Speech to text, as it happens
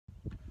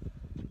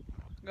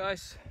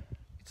Guys,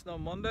 it's now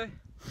Monday.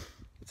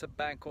 It's a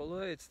bank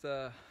holiday. It's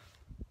the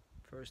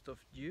 1st of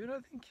June, I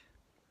think.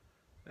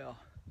 Well,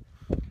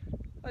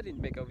 I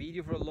didn't make a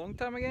video for a long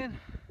time again.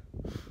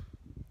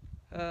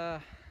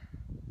 It's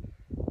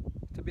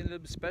been a little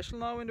bit special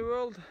now in the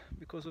world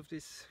because of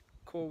this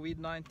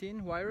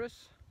COVID-19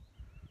 virus.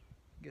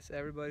 I guess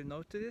everybody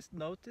noted it.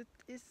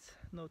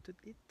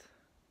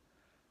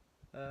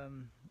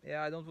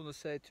 Yeah, I don't want to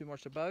say too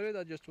much about it.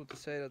 I just want to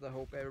say that I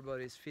hope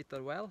everybody is fit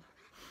and well.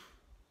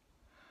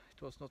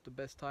 It was not the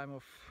best time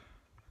of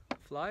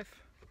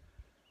life.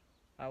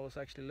 I was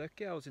actually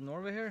lucky. I was in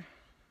Norway here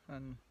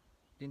and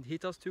didn't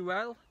hit us too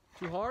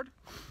hard,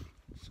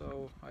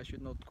 so I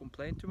should not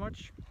complain too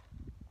much.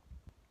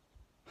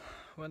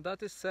 When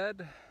that is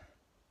said,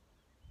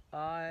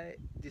 I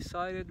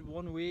decided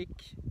 1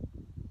 week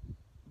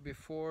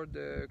before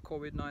the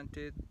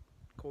COVID-19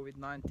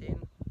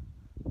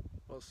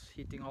 was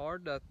hitting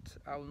hard that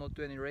I will not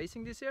do any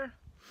racing this year.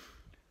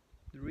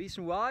 The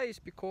reason why is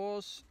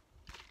because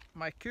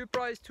my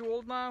Cupra is too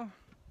old now.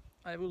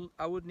 I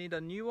would need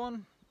a new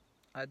one.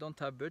 I don't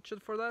have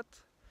budget for that.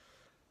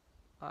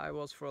 I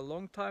was for a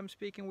long time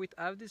speaking with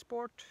Audi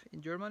Sport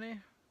in Germany.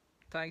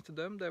 Thanks to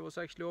them, they was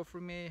actually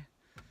offering me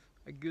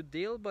a good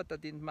deal, but I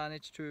didn't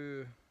manage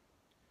to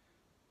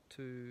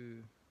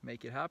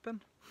make it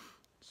happen.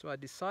 So I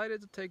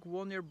decided to take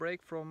 1 year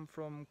break from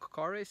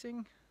car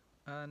racing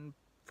and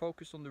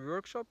focus on the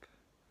workshop.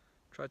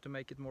 Try to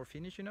make it more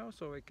finished, you know,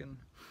 so I can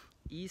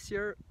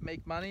easier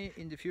make money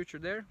in the future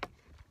there.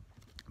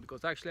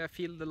 Because actually I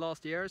feel the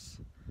last years,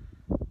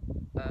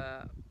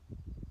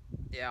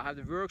 yeah, I have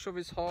the workshop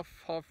is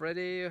half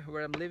ready.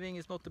 Where I'm living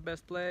is not the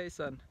best place,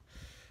 and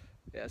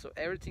yeah, so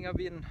everything have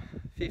been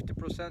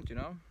 50%, you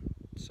know.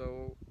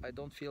 So I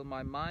don't feel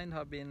my mind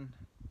have been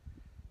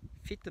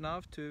fit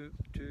enough to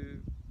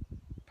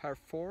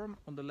perform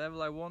on the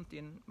level I want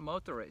in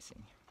motor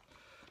racing.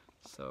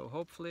 So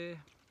hopefully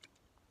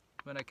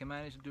when I can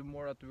manage to do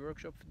more at the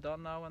workshop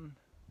done now and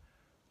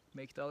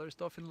make the other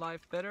stuff in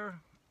life better,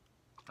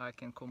 I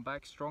can come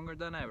back stronger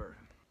than ever.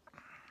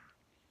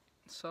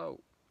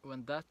 So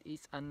when that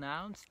is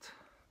announced,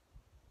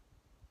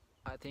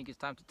 I think it's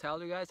time to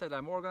tell you guys that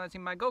I'm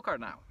organizing my go-kart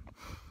now.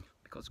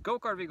 Because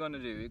go-kart we're gonna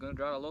do, we're gonna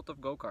drive a lot of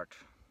go-kart.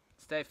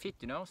 Stay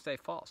fit, you know, stay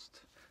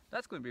fast.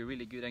 That's gonna be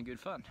really good and good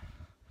fun.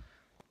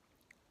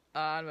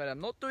 And when I'm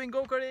not doing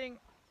go-karting,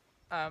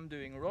 I'm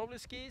doing roller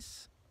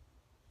skis.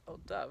 Oh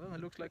damn, it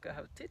looks like I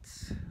have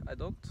tits. I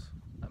don't.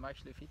 I'm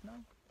actually fit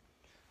now.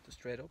 To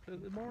straight up a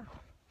little bit more.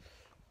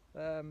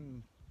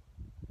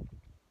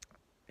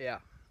 Yeah,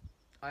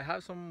 I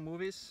have some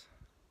movies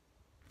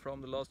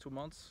from the last 2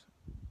 months.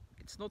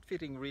 It's not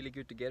fitting really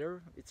good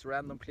together. It's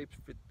random clips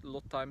with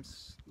lot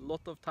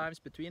of times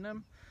between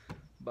them.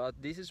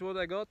 But this is what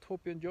I got.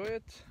 Hope you enjoy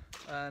it.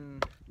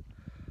 And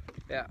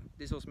yeah,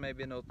 this was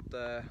maybe not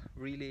a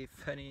really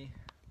funny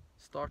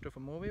start of a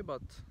movie,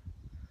 but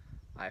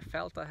I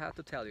felt I had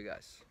to tell you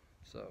guys.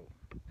 So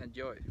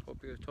enjoy.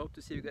 Hope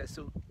to see you guys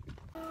soon.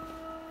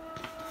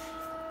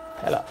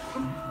 Hello.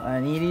 I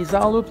need this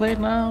Aldo plate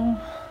now.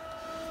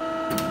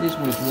 This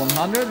one is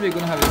 100. We're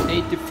gonna have an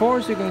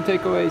 84, so you're gonna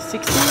take away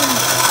 16.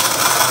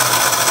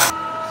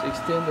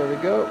 16, there we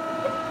go.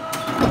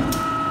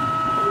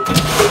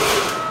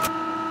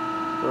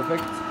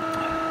 Perfect.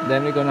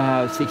 Then we're gonna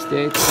have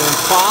 68.5.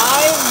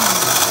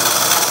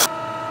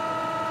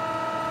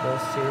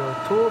 Plus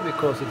 0.2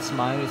 because it's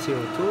minus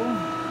 0.2.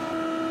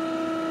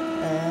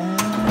 And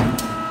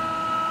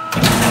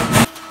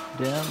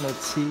then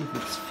let's see if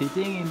it's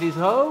fitting in this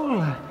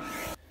hole.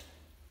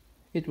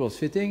 It was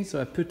fitting, so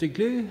I put the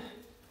glue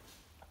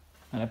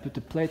and I put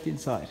the plate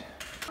inside.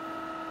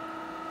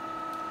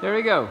 There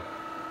we go.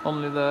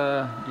 Only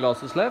the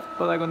glasses left,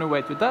 but I'm gonna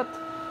wait with that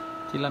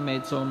till I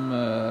made some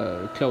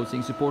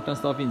closing support and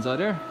stuff inside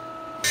there.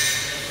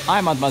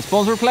 I'm at my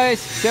sponsor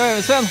place.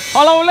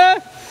 Hello,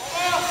 Ole!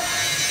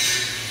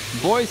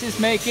 Boys is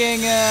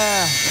making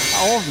an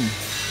oven.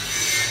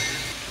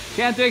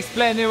 Can't you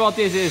explain me what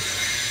this is?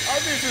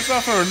 This is a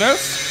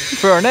furnace.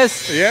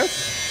 Furnace?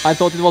 Yes. I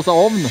thought it was an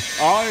oven.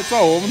 Ah, it's a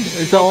oven.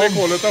 It's a oven. We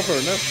call it a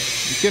furnace.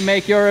 You can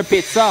make your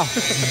pizza.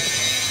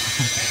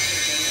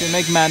 You can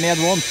make many at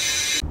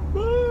once.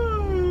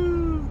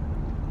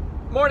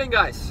 Morning,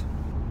 guys.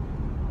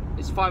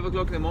 It's 5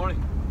 o'clock in the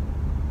morning.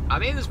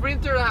 I'm in the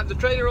Sprinter. I have the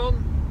trailer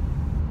on,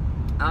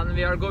 and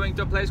we are going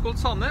to a place called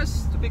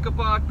Sandnes to pick up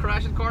a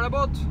crashed car I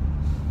bought.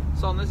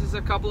 Sandnes is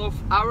a couple of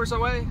hours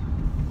away.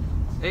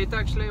 8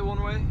 actually,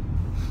 one way.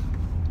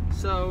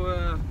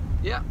 So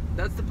yeah,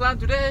 that's the plan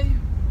today.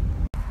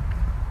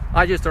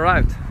 I just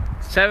arrived.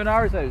 7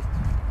 hours I just.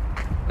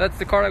 That's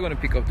the car I'm gonna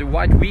pick up, the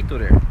white Vito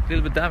there. A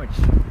little bit damaged.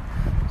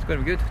 It's gonna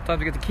be good. Time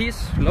to get the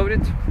keys, load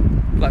it,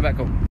 fly back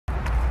home.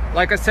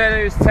 Like I said,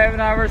 it's 7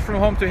 hours from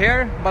home to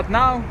here, but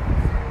now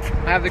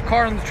I have the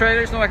car on the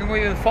trailer, so I can go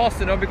even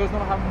faster now because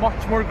now I have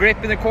much more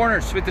grip in the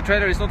corners with the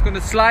trailer. It's not gonna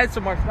slide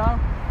so much now.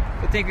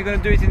 I think we're gonna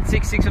do it in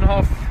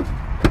 6.5.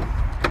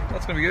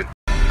 That's gonna be good.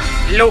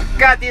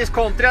 Look at this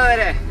country,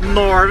 dere.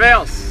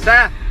 Norway,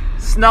 se.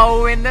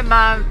 Snow in the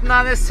mountain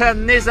and the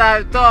sun is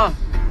out.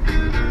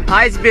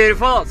 Hi, it's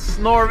beautiful.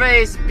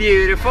 Norway is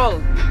beautiful.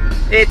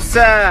 It's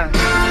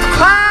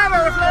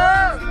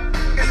powerful.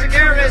 It's a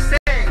curious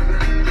thing.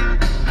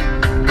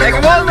 Make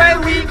a one-way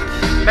week,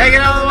 make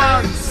another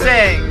one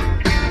sing.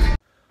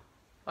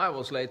 I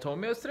was late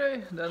home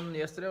yesterday. Then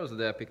yesterday was the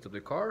day I picked up the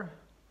car.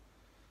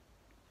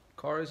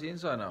 Car is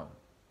inside now.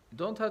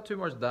 Don't have too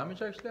much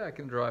damage actually. I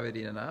can drive it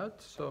in and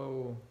out,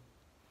 so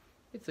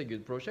it's a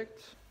good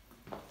project.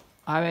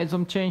 I made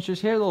some changes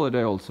here the other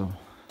day also.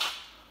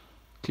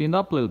 Cleaned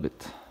up a little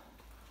bit.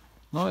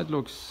 Now it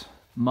looks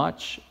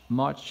much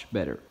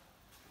better.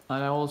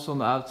 And I also on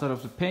the outside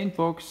of the paint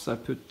box I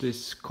put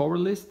this cover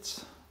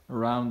lists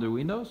around the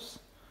windows.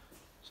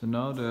 So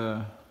now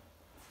the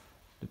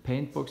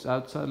paint box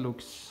outside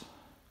looks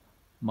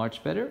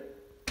much better.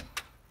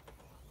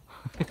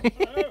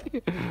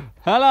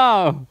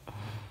 Hello!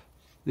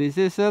 This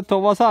is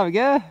Thomas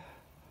Hauge,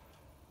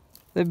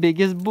 the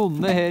biggest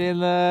bonde here in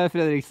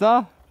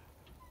Fredrikstad.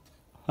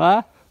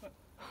 Huh?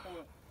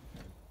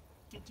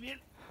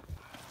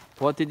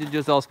 What did you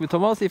just ask me,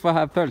 Thomas? If I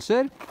have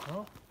pølser?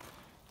 No.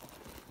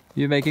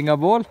 You making a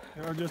ball?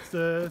 You are just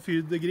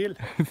feed the grill.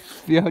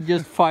 You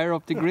just fire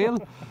up the grill?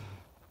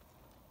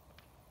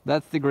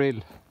 That's the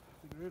grill.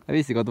 Jeg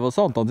visste ikke at det var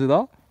sankthans I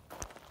dag.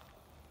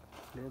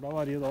 Lørdag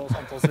hver dag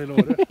sankthans hele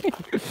året.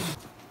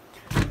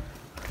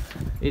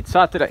 It's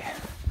Saturday.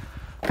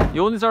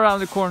 Jon is around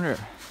the corner.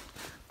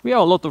 We have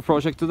a lot of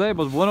projects today,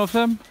 but one of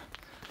them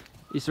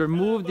is to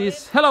remove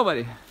this. Hello,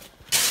 buddy.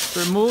 To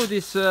remove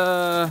this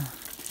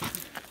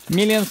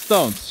million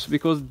stones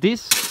because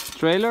this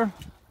trailer,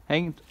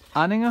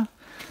 Anninga,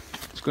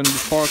 is going to be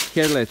parked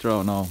here later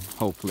on now,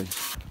 hopefully.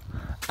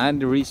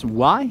 And the reason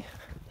why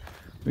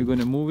we're going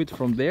to move it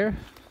from there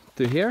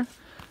to here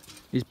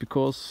is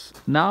because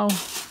now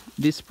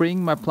this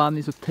spring my plan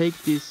is to take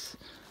this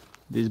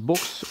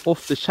box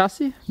off the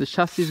chassis. The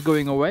chassis is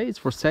going away, it's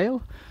for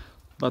sale,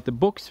 but the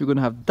box we're going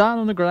to have down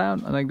on the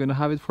ground and I'm going to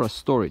have it for a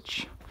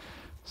storage.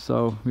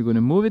 So we're going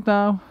to move it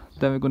now,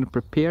 then we're going to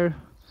prepare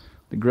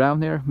the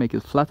ground here, make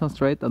it flat and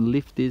straight and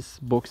lift this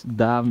box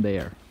down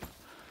there.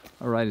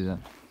 Alrighty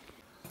then.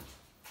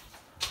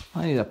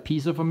 I need a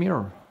piece of a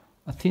mirror,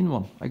 a thin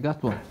one. I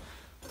got one.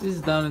 This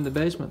is down in the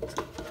basement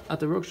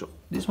at the workshop.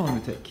 This one we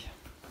take.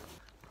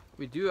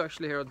 We do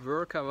actually here at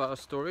work have a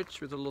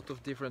storage with a lot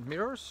of different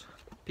mirrors,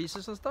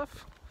 pieces and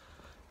stuff.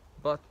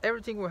 But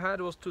everything we had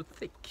was too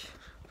thick.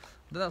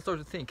 Then I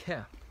started to think,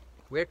 yeah,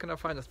 where can I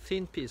find a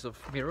thin piece of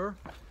mirror?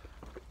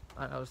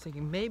 And I was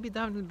thinking maybe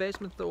down in the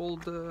basement, the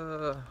old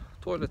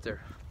toilet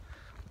there.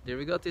 There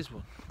we got this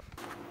one.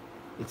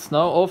 It's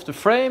now off the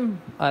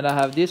frame and I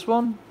have this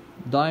one,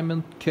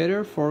 diamond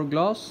cutter for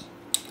glass.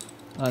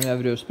 And we have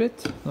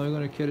rødsprit. Now we're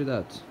going to cut it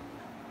out.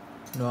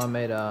 Now I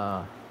made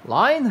a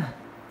line.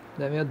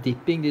 Then we are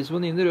dipping this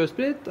one in the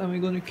rødsprit and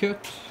we're going to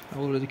cut. I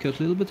already cut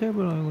a little bit here,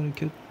 but I'm going to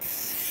cut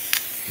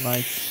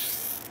like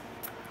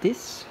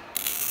this,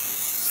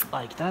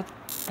 like that,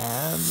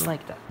 and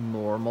like that.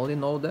 Normally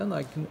now then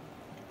I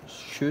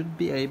should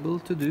be able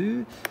to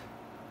do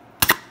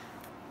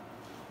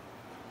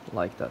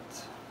like that.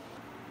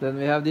 Then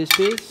we have this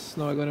piece.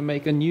 Now we're going to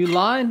make a new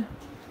line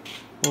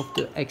of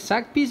the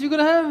exact piece we're going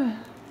to have.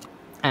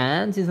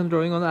 And since I'm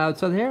drawing on the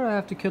outside here, I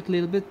have to cut a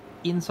little bit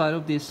inside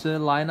of this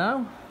line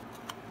now.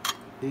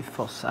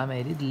 Uffos, I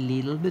made it a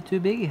little bit too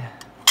big.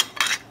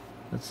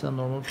 That's a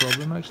normal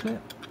problem actually.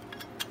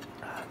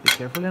 Be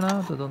careful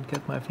now, so don't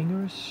cut my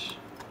fingers.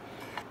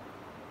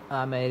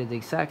 I made it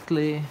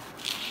exactly.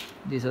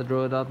 This I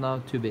draw it out now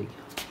too big.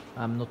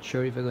 I'm not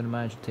sure if I'm going to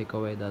manage to take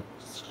away that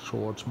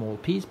short small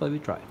piece, but we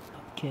try.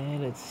 Okay,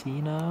 let's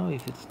see now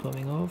if it's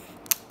coming off.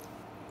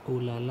 Oh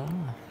la la.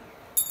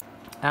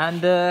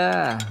 And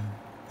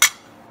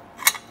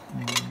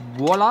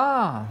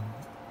voila!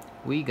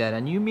 We got a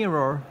new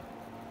mirror.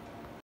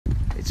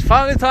 It's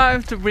finally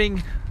time to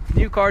bring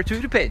new car to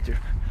the painter.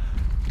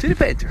 To the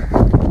painter.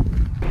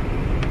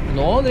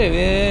 Nå driver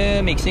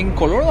vi mixing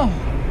color da.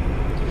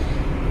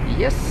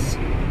 Yes.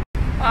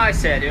 I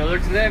said earlier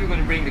today we're going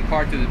to bring the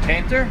car to the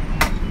painter,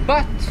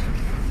 but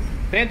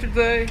painter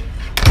today,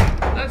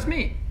 that's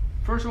me.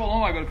 First of all,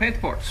 now I got to paint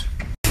the parts.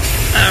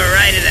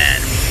 Alrighty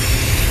then.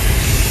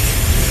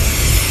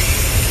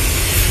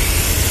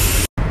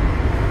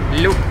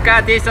 Look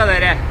at this,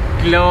 dere.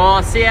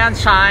 Glossy and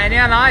shiny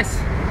and nice.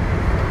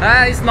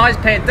 It's nice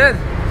painted.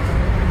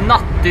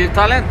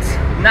 Naturtalent.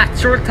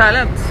 Natural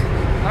talent.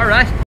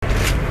 Alright.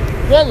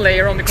 One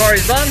layer on the car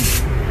is done.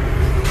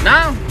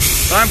 Now,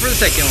 time for the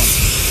second one.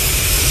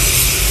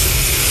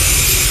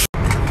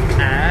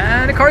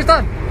 And the car is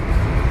done.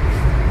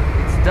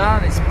 It's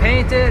done, it's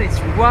painted, it's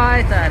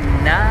white and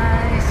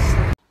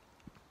nice.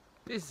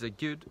 This is a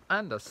good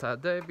and a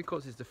sad day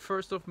because it's the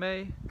 1st of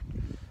May.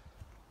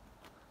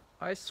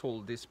 I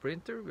sold this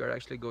printer. We are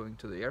actually going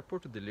to the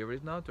airport to deliver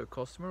it now to a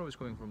customer who is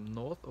going from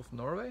north of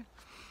Norway.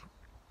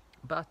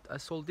 But I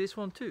sold this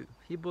one too.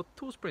 He bought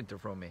 2 printer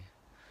from me.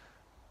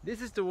 This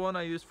is the one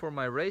I used for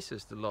my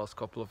races the last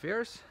couple of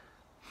years.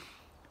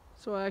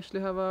 So I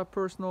actually have a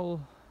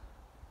personal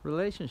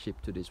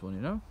relationship to this one,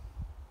 you know.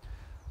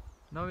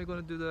 Now we're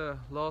going to do the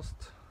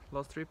last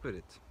last trip with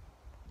it.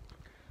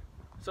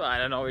 So I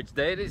don't know which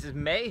day. This is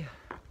May.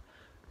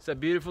 It's a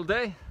beautiful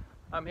day.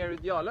 I'm here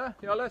with Jarle.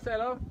 Jarle, say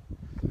hello.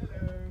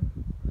 Hello.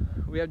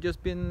 We have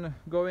just been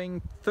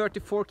going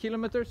 34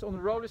 kilometers on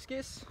roller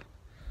skis.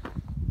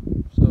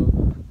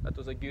 So that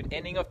was a good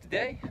ending of the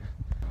day.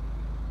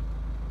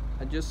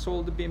 I just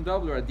sold the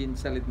BMW. I didn't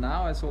sell it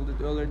now. I sold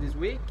it earlier this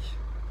week.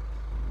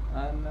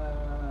 And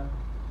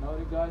now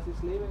the guys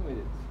is leaving with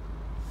it.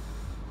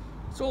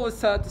 It's always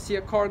sad to see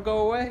a car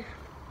go away.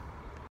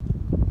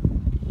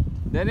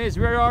 Dennis,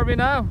 where are we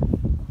now?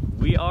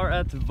 We are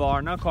at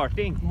Varna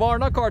Karting.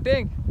 Varna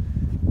Karting.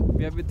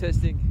 We have been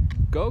testing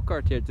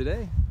go-kart here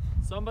today.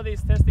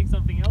 Somebody's testing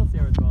something else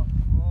here as well.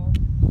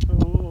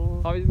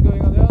 How is it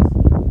going, Andreas?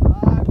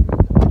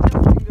 I'm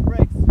adjusting the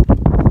brakes.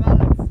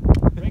 Balance.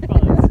 Brake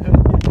balance.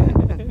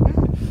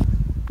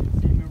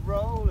 See me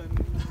roll and...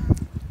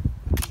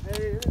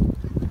 Hey.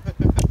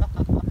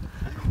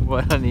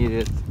 What I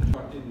needed.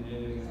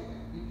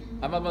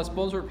 I'm at my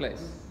sponsor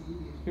place.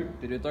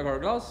 Hurtigruten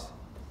Carglass.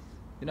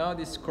 You know,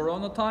 these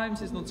corona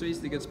times, it's not so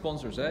easy to get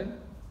sponsors, eh?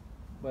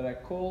 But I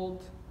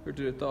called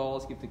Hurtigruten,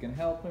 asked if they can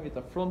help me with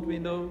a front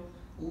window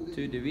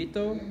to the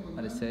Vito, and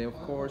they say, of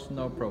course,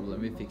 no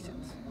problem, we fix it.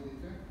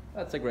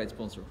 That's a great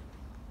sponsor.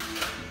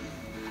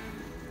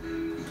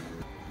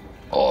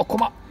 Oh,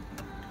 come on!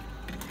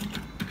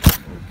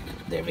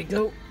 There we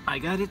go, I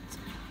got it.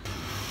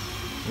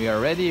 We are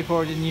ready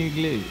for the new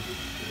glue.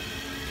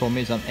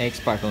 Tommy is an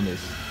expert on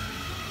this.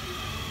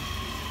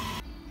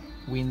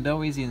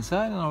 Window is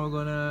inside, and now we're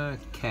gonna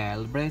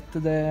calibrate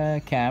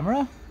the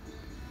camera.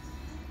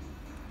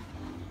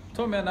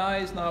 Tommy and I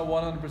is now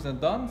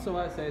 100% done, so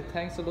I say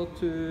thanks a lot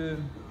to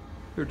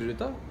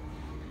Hurtigruten.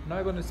 Now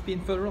we're gonna spin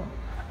further on.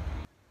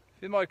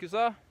 Finn Markus,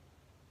 Hey.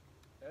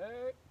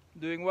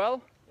 doing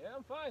well? Yeah,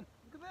 I'm fine.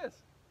 Look at this.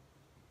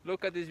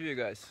 Look at this view,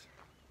 guys.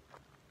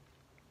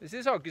 This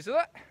is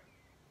Hakkestad.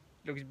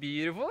 Looks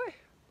beautiful, eh?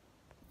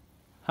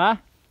 Huh?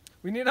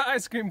 We need an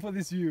ice cream for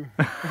this view.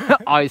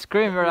 Ice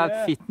cream, we're Yeah.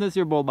 at fitness,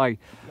 your ball bag.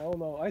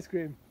 No, ice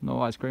cream.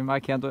 No ice cream, I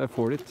can't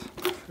afford it.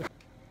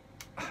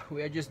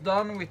 We are just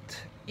done with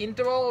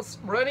intervals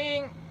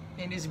running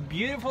in this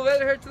beautiful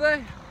weather here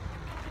today.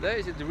 Today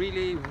is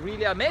really,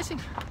 really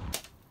amazing.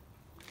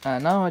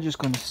 And now I'm just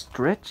gonna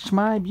stretch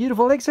my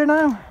beautiful legs here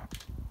now.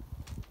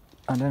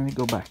 And then we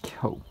go back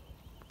home.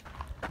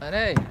 And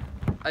hey,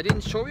 I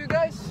didn't show you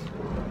guys,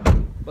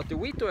 but the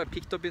Vito I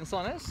picked up in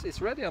Sandnes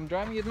is ready. I'm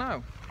driving it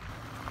now.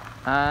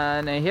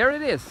 And here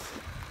it is.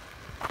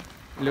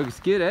 Looks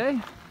good,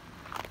 eh?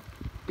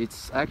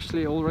 It's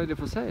actually all ready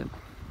for sale.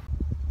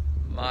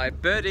 My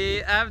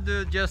buddy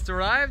Avdu just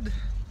arrived.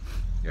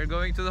 We're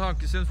going to the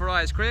Hankesund for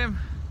ice cream.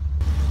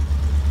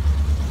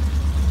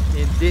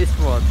 In this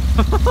one.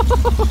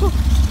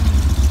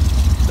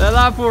 Den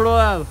der får du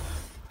den.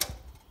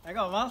 Jeg er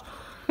gammel.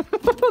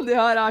 Det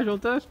her er så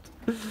tøft.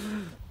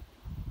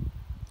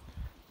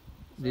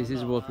 This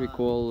is what we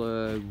call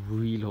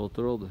real hot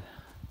rod.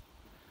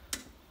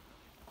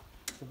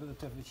 Se på det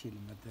tøffe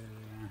kilometer.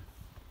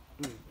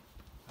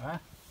 Hæ?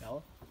 Ja,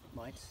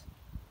 nice.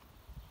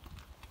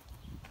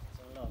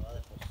 Så lager jeg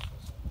det på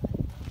oss.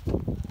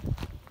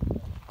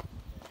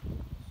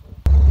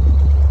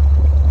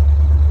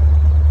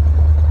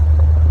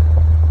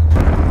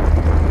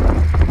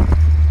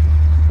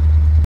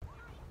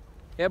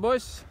 Yeah,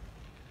 boys.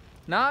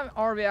 Now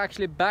are we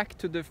actually back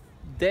to the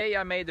day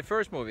I made the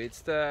first movie.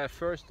 It's the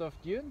 1st of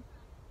June.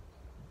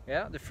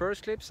 Yeah, the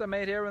first clips I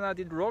made here when I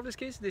did roller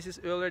skis. This is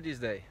earlier this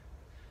day.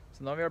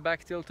 So now we are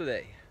back till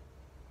today.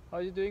 How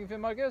are you doing, Finn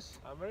Markus?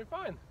 I'm very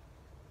fine.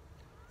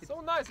 It's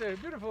so nice here,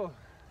 beautiful.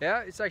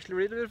 Yeah, it's actually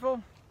really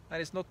beautiful.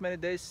 And it's not many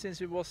days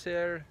since we was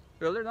here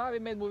earlier. Now we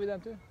made movie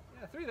then too.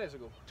 Yeah, 3 days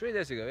ago. 3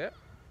 days ago, yeah.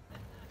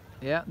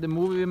 Yeah, the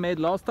movie we made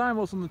last time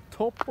was on the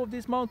top of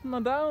this mountain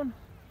and down.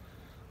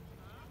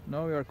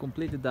 Now we are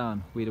completely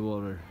down with the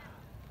water.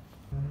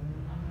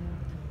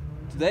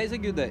 Today is a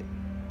good day.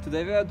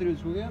 Today we are at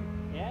Rudskogen.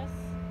 Yes.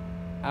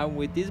 And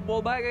with this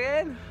ball bag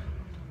again.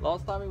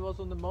 Last time we was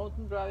on the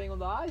mountain driving on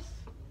the ice.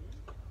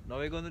 Now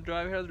we're gonna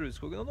drive here at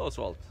Rudskogen on the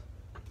asphalt.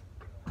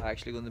 I'm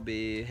actually gonna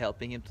be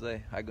helping him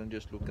today. I'm gonna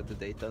just look at the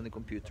data on the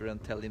computer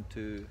and tell him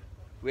to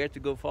where to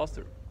go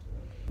faster.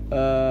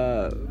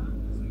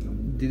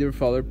 Did your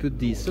father put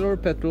diesel or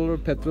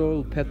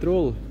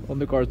petrol on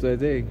the car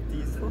today?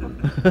 Diesel.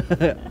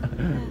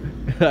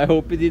 I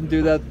hope he didn't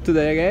do that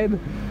today again.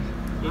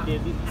 He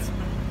didn't.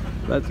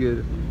 That's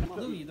good.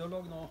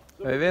 Videolog nå.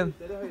 Øyvind?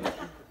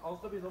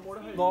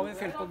 Nå har vi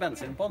fylt på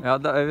bensin på den.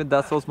 Yeah, Øyvind,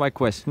 that was my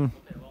question.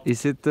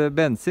 Is it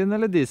benzene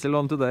eller diesel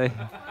on today?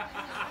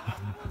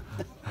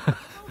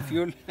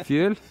 Fuel.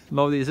 Fuel?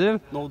 No diesel?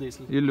 No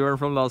diesel. You learned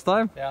from last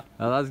time? Yeah.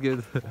 Yeah, that's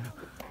good.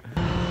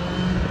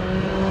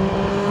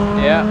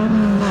 Yeah.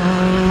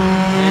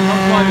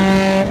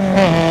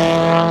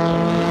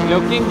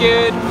 Looking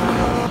good.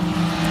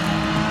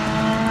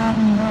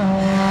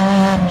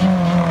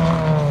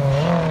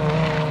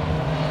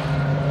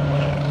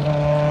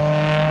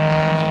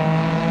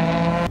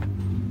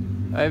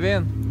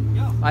 Øyvind,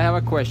 Yeah. I have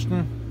a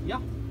question. Yeah.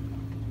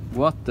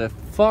 What the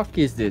fuck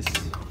is this?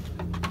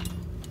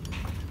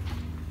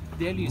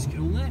 Det er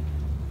lyskroner.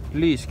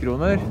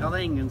 Lyskroner? Ja, det er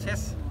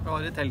Ingundshes. Vi har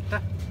i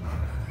teltet.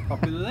 Har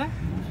ikke du det?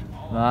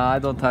 No, I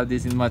don't have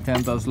this in my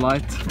tent as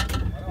light.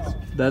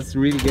 That's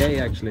really gay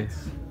actually.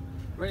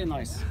 Very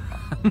nice.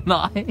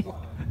 Nei,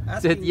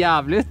 ser helt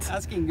jævlig ut.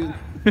 Ask Ingun.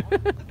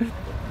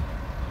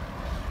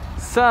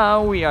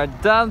 So we are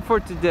done for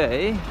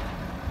today.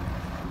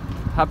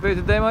 Happy with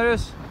today,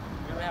 Marius?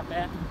 Really happy.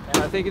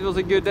 I think it was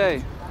a good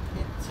day.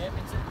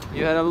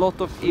 You had a lot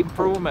of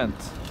improvement.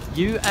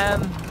 You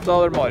and the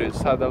other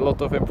Marius had a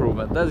lot of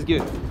improvement. That's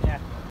good. Yeah.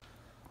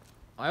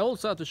 I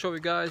also have to show you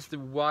guys the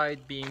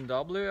white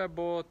BMW I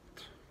bought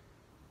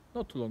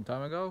not too long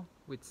time ago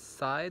with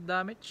side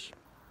damage.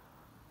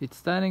 It's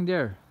standing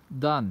there,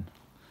 done.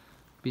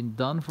 Been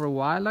done for a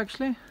while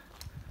actually.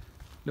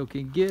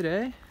 Looking good,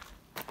 eh?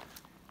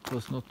 It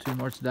was not too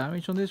much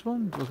damage on this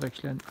one. It was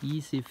actually an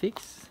easy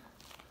fix.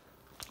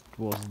 It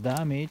was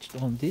damaged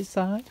on this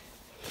side.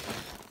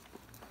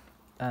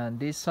 And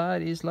this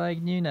side is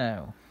like new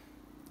now.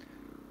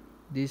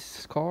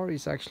 This car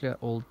is actually an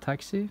old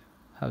taxi.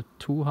 Have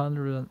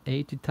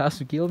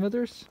 280,000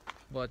 kilometers.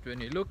 But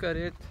when you look at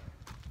it,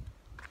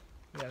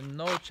 you have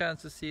no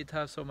chance to see it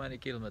have so many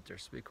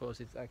kilometers because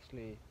it's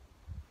actually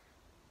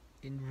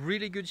in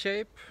really good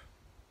shape.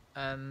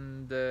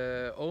 And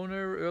the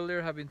owner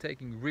earlier have been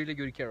taking really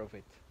good care of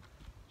it.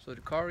 So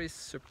the car is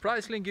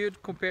surprisingly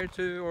good compared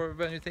to, or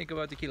when you think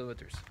about the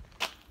kilometers.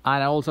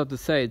 And I also have to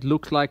say it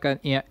looks like an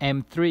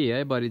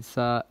M3, but it's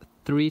a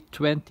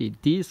 320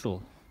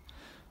 diesel.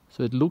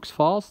 So it looks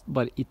fast,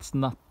 but it's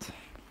not.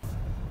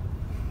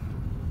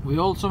 We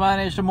also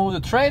managed to move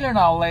the trailer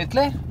now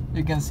lately.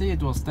 You can see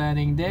it was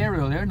standing there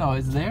earlier, now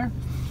it's there.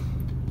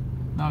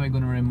 Now we're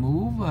gonna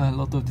remove a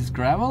lot of this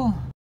gravel.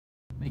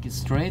 Make it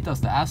straight as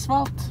the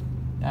asphalt.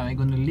 And we're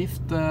gonna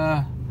lift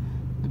the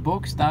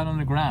box down on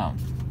the ground.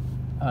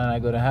 And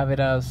I'm gonna have it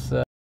as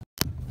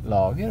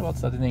lager, what's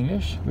that in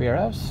English?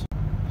 Warehouse?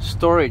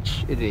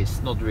 Storage it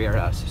is, not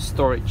warehouse.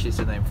 Storage is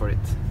the name for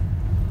it.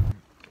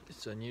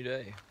 It's a new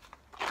day.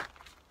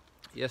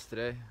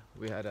 Yesterday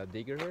we had a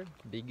digger here,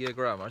 big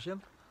ground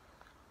machine.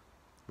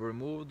 We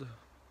removed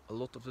a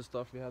lot of the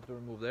stuff we had to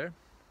remove there.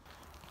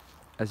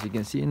 As you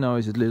can see now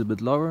it's a little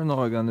bit lower.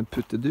 Now I'm gonna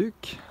put the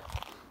duke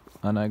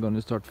and I'm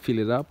gonna start fill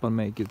it up and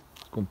make it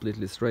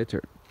completely straight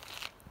here.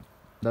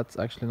 That's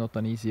actually not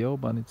an easy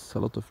job and it's a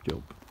lot of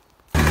job.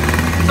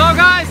 So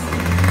guys,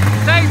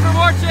 thanks for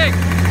watching.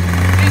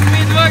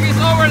 This vlog is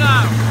over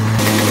now.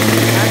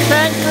 And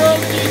thanks for all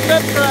the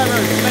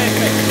subscribers.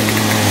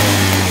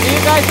 See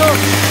you guys soon.